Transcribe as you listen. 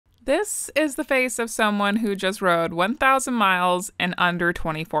This is the face of someone who just rode 1,000 miles in under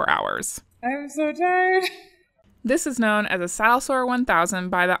 24 hours. I'm so tired. This is known as a Saddle Sore 1000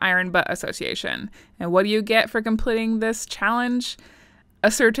 by the Iron Butt Association. And what do you get for completing this challenge? A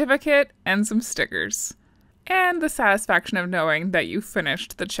certificate and some stickers. And the satisfaction of knowing that you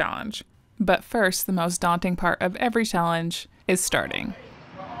finished the challenge. But first, the most daunting part of every challenge is starting.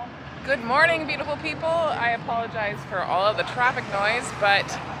 Good morning, beautiful people. I apologize for all of the traffic noise, but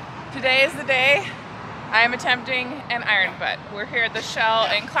today is the day I am attempting an iron butt. We're here at the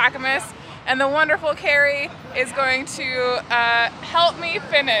Shell in Clackamas, and the wonderful Carrie is going to help me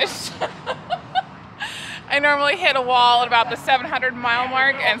finish. I normally hit a wall at about the 700-mile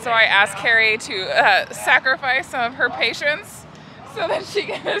mark, and so I asked Carrie to sacrifice some of her patience so that she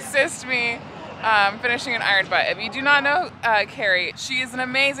can assist me finishing an iron butt. If you do not know Carrie, she is an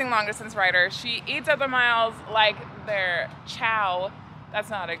amazing long-distance rider. She eats up the miles like they're chow. That's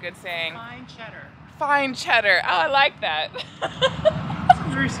not a good saying. Fine cheddar. Fine cheddar. Oh, I like that.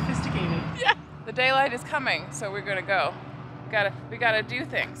 It's very sophisticated. Yeah. The daylight is coming, so we're gonna go. We gotta do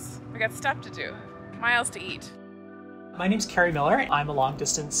things. We got stuff to do. Miles to eat. My name's Carrie Miller. I'm a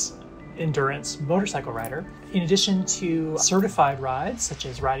long-distance endurance motorcycle rider. In addition to certified rides, such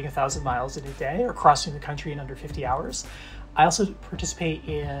as riding 1,000 miles in a day or crossing the country in under 50 hours, I also participate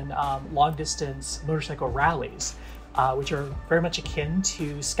in long-distance motorcycle rallies, which are very much akin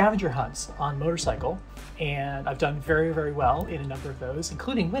to scavenger hunts on motorcycle. And I've done very, very well in a number of those,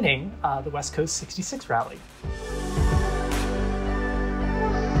 including winning the West Coast 66 rally.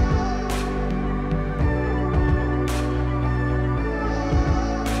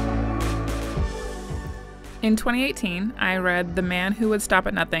 In 2018, I read The Man Who Would Stop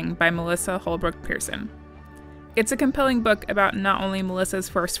at Nothing by Melissa Holbrook Pearson. It's a compelling book about not only Melissa's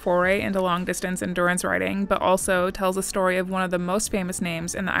first foray into long-distance endurance riding, but also tells the story of one of the most famous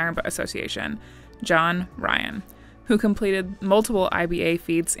names in the Iron Butt Association, John Ryan, who completed multiple IBA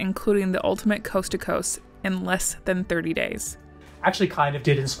feats, including the ultimate coast-to-coast, in less than 30 days. Actually kind of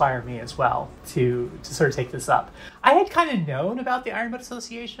did inspire me as well to sort of take this up. I had kind of known about the Iron Butt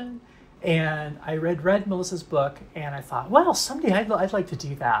Association, and I read Melissa's book, and I thought, well, someday I'd like to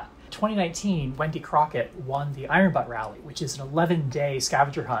do that. 2019, Wendy Crockett won the Iron Butt Rally, which is an 11-day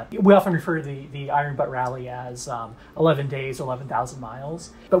scavenger hunt. We often refer to the Iron Butt Rally as 11 days, 11,000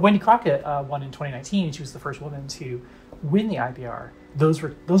 miles. But Wendy Crockett won in 2019, and she was the first woman to win the IBR. Those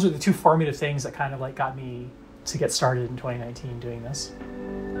are the two formative things that kind of like got me to get started in 2019 doing this.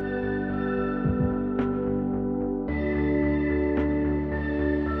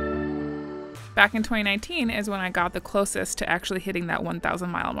 Back in 2019 is when I got the closest to actually hitting that 1,000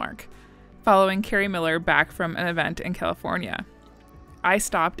 mile mark, following Carrie Miller back from an event in California. I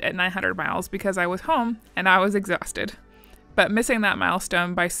stopped at 900 miles because I was home and I was exhausted, but missing that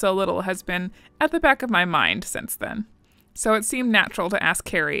milestone by so little has been at the back of my mind since then. So it seemed natural to ask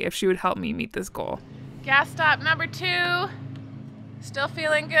Carrie if she would help me meet this goal. Gas stop number 2. Still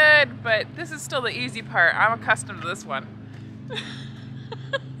feeling good, but this is still the easy part. I'm accustomed to this one.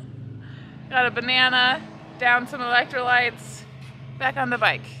 Got a banana, down some electrolytes, back on the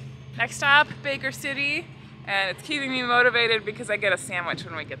bike. Next stop, Baker City, and it's keeping me motivated because I get a sandwich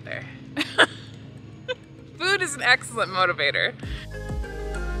when we get there. Food is an excellent motivator.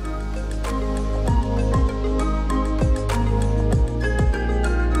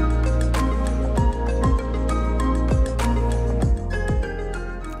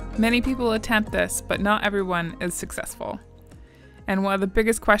 Many people attempt this, but not everyone is successful. And one of the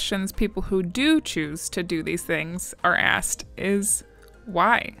biggest questions people who do choose to do these things are asked is,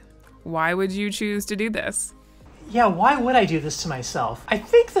 why? Why would you choose to do this? Yeah, why would I do this to myself? I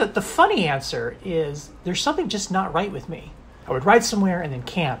think that the funny answer is there's something just not right with me. I would ride somewhere and then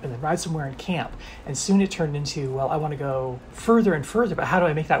camp, and then ride somewhere and camp. And soon it turned into, well, I want to go further and further, but how do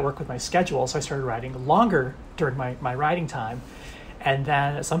I make that work with my schedule? So I started riding longer during my riding time. And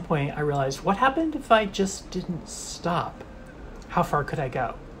then at some point I realized, what happened if I just didn't stop? How far could I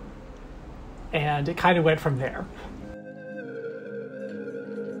go? And it kind of went from there.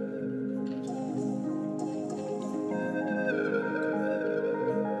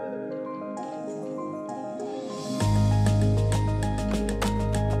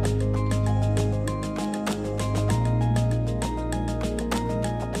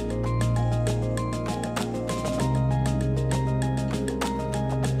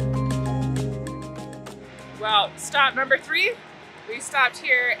 Well, stop number 3. We stopped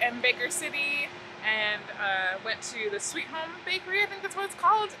here in Baker City and went to the Sweet Home Bakery, I think that's what it's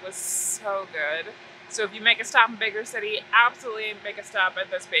called. It was so good. So if you make a stop in Baker City, absolutely make a stop at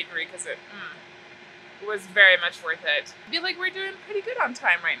this bakery because was very much worth it. I feel like we're doing pretty good on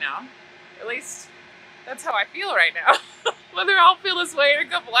time right now. At least that's how I feel right now. Whether I'll feel this way in a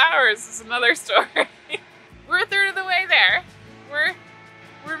couple hours is another story. We're a third of the way there.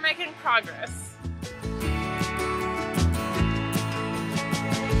 We're making progress.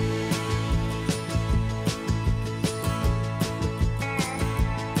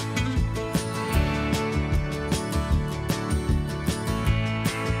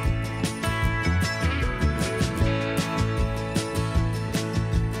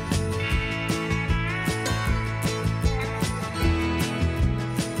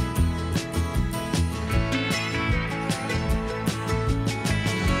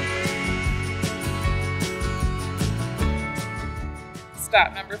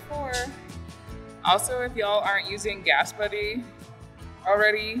 Stop number 4. Also, if y'all aren't using GASBUDDY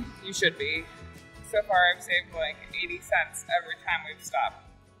already, you should be. So far, I've saved like 80 cents every time we've stopped.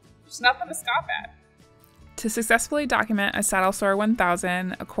 There's nothing to scoff at. To successfully document a saddle sore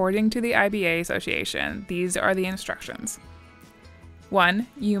 1000, according to the IBA Association, these are the instructions. 1.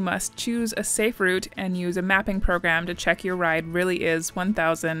 You must choose a safe route and use a mapping program to check your ride really is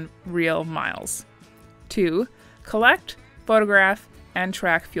 1000 real miles. 2. Collect, photograph, and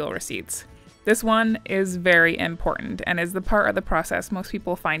track fuel receipts. This one is very important and is the part of the process most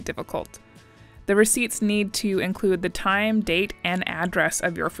people find difficult. The receipts need to include the time, date, and address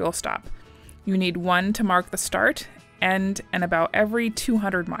of your fuel stop. You need one to mark the start, end, and about every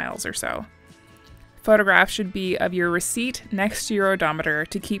 200 miles or so. Photographs should be of your receipt next to your odometer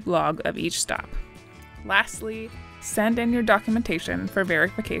to keep log of each stop. Lastly, send in your documentation for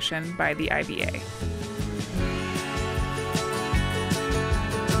verification by the IBA.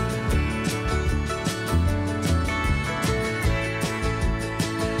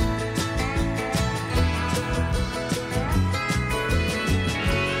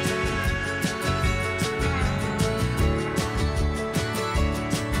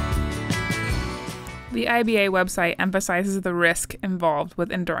 The IBA website emphasizes the risk involved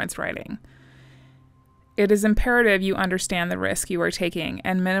with endurance riding. It is imperative you understand the risk you are taking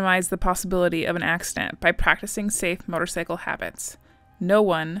and minimize the possibility of an accident by practicing safe motorcycle habits. No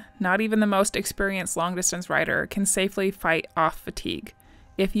one, not even the most experienced long-distance rider, can safely fight off fatigue.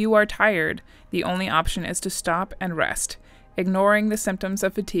 If you are tired, the only option is to stop and rest. Ignoring the symptoms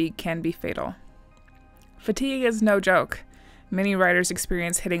of fatigue can be fatal. Fatigue is no joke. Many riders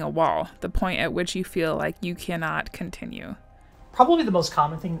experience hitting a wall, the point at which you feel like you cannot continue. Probably the most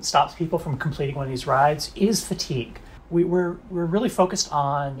common thing that stops people from completing one of these rides is fatigue. We're really focused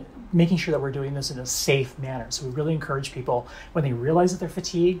on making sure that we're doing this in a safe manner. So we really encourage people, when they realize that they're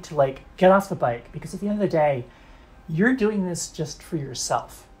fatigued, to get off the bike. Because at the end of the day, you're doing this just for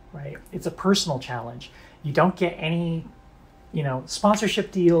yourself, right? It's a personal challenge. You don't get any sponsorship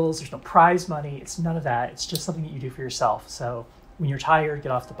deals, there's no prize money, it's none of that. It's just something that you do for yourself. So when you're tired,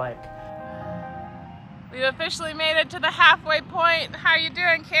 get off the bike. We've officially made it to the halfway point. How are you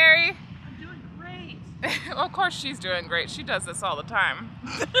doing, Carrie? I'm doing great. Well, of course she's doing great. She does this all the time.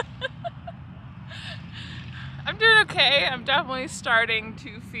 I'm doing okay. I'm definitely starting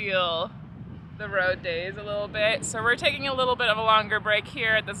to feel the road days a little bit. So we're taking a little bit of a longer break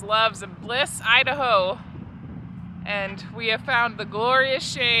here at this Loves and Bliss, Idaho. And we have found the glorious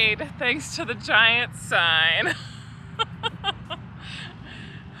shade thanks to the giant sign.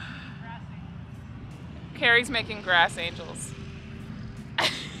 Carrie's making grass angels.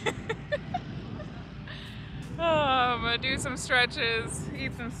 I'm gonna do some stretches,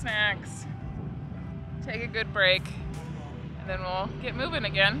 eat some snacks, take a good break, and then we'll get moving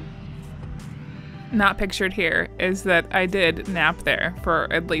again. Not pictured here is that I did nap there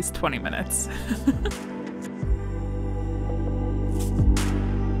for at least 20 minutes.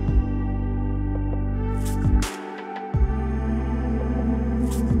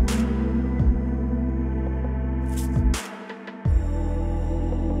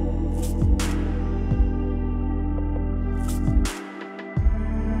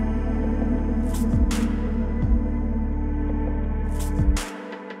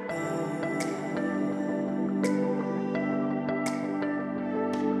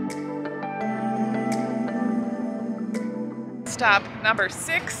 Stop number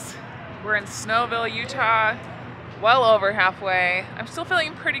 6. We're in Snowville, Utah, well over halfway. I'm still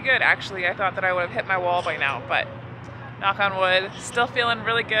feeling pretty good, actually. I thought that I would have hit my wall by now, but knock on wood, still feeling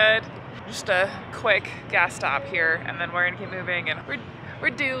really good. Just a quick gas stop here, and then we're gonna keep moving, and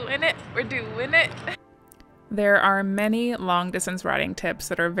we're doing it, we're doing it. There are many long distance riding tips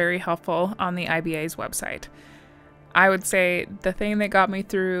that are very helpful on the IBA's website. I would say the thing that got me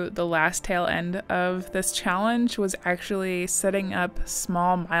through the last tail end of this challenge was actually setting up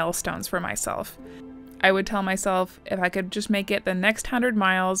small milestones for myself. I would tell myself if I could just make it the next 100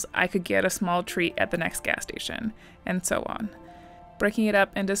 miles, I could get a small treat at the next gas station, and so on. Breaking it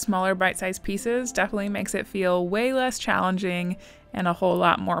up into smaller bite-sized pieces definitely makes it feel way less challenging and a whole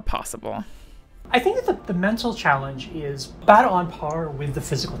lot more possible. I think that the mental challenge is about on par with the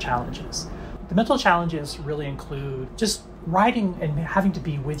physical challenges. The mental challenges really include just riding and having to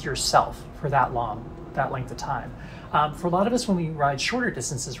be with yourself for that length of time. For a lot of us, when we ride shorter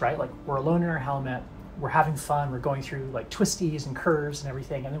distances, right, like we're alone in our helmet, we're having fun, we're going through like twisties and curves and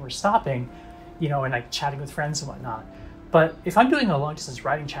everything, and then we're stopping, you know, and like chatting with friends and whatnot. But if I'm doing a long distance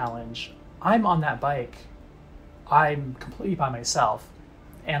riding challenge, I'm on that bike, I'm completely by myself,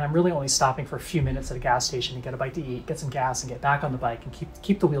 and I'm really only stopping for a few minutes at a gas station to get a bite to eat, get some gas, and get back on the bike and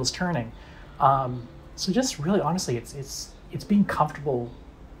keep the wheels turning. So just really honestly, it's being comfortable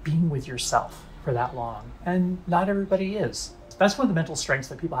being with yourself for that long, and not everybody is. That's one of the mental strengths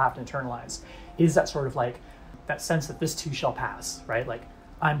that people have to internalize, is that sort of like that sense that this too shall pass, right? Like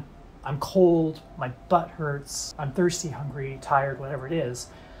I'm cold, my butt hurts, I'm thirsty, hungry, tired, whatever it is.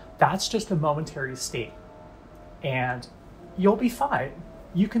 That's just a momentary state, and you'll be fine.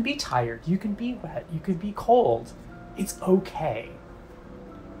 You can be tired, you can be wet, you can be cold. It's okay.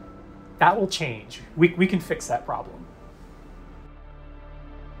 That will change. We can fix that problem.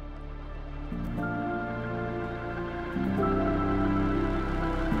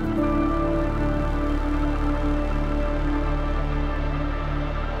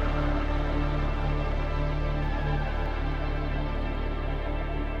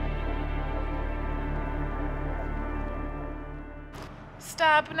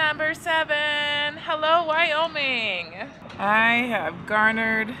 Stop number 7. Hello, Wyoming. I have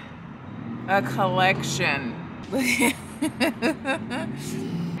garnered a collection.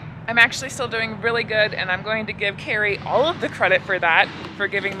 I'm actually still doing really good, and I'm going to give Carrie all of the credit for that, for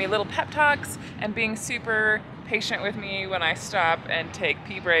giving me little pep talks and being super patient with me when I stop and take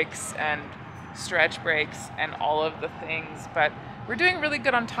pee breaks and stretch breaks and all of the things. But we're doing really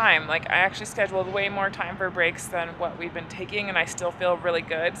good on time. Like, I actually scheduled way more time for breaks than what we've been taking, and I still feel really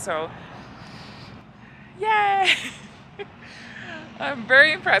good, so yay! I'm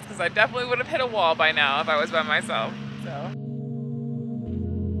very impressed, because I definitely would have hit a wall by now if I was by myself. So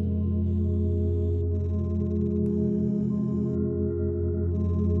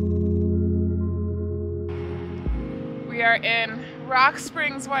we are in Rock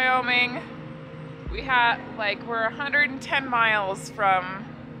Springs, Wyoming. We're 110 miles from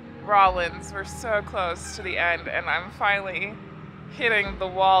Rawlins. We're so close to the end, and I'm finally hitting the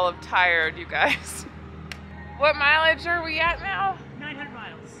wall of tired, you guys. What mileage are we at now? 900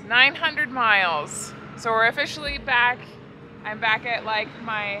 miles. 900 miles. So we're officially back. I'm back at like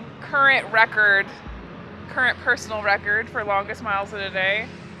my current personal record for longest miles in a day.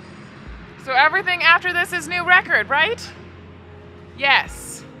 So everything after this is new record, right?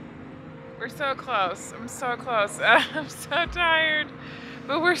 Yes. We're so close. I'm so close. I'm so tired,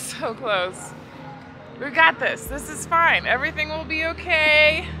 but we're so close. We got this. This is fine. Everything will be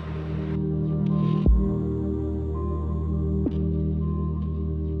okay.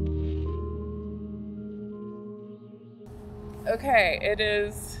 Okay, it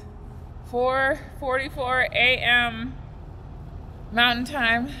is 4:44 a.m. Mountain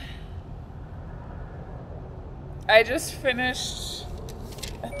Time. I just finished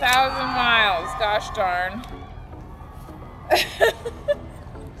 1,000 miles, gosh darn.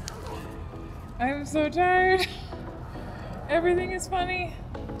 I'm so tired. Everything is funny.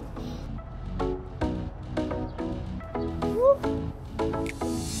 Woo.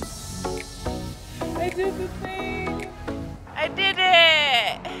 I did the thing. I did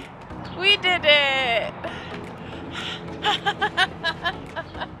it. We did it.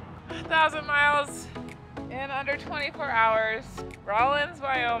 1,000 miles in under 24 hours. Rawlins,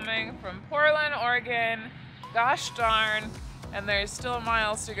 Wyoming, from Portland, Oregon. Gosh darn. And there's still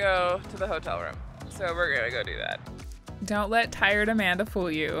miles to go to the hotel room. So we're gonna go do that. Don't let tired Amanda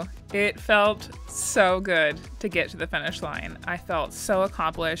fool you. It felt so good to get to the finish line. I felt so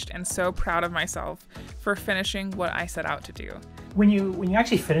accomplished and so proud of myself for finishing what I set out to do. When you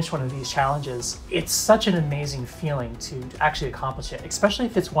actually finish one of these challenges, it's such an amazing feeling to actually accomplish it, especially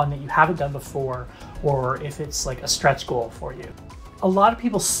if it's one that you haven't done before, or if it's like a stretch goal for you. A lot of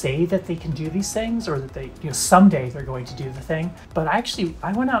people say that they can do these things, or that they, someday they're going to do the thing, but I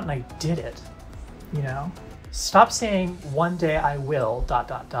went out and I did it, Stop saying one day I will, ...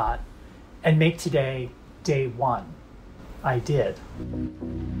 and make today day one. I did.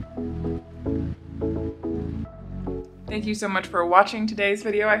 Thank you so much for watching today's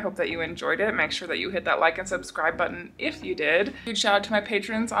video. I hope that you enjoyed it. Make sure that you hit that like and subscribe button if you did. Huge shout out to my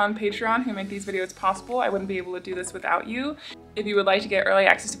patrons on Patreon who make these videos possible. I wouldn't be able to do this without you. If you would like to get early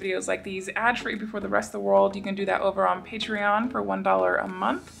access to videos like these ad-free before the rest of the world, you can do that over on Patreon for $1 a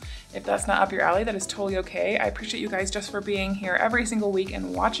month. If that's not up your alley, that is totally okay. I appreciate you guys just for being here every single week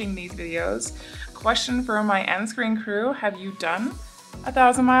and watching these videos. Question for my end screen crew, have you done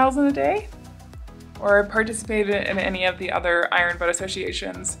 1,000 miles in a day? Or participated in any of the other Iron Butt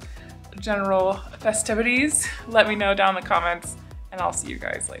Association's general festivities? Let me know down in the comments, and I'll see you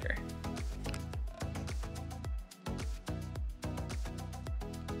guys later.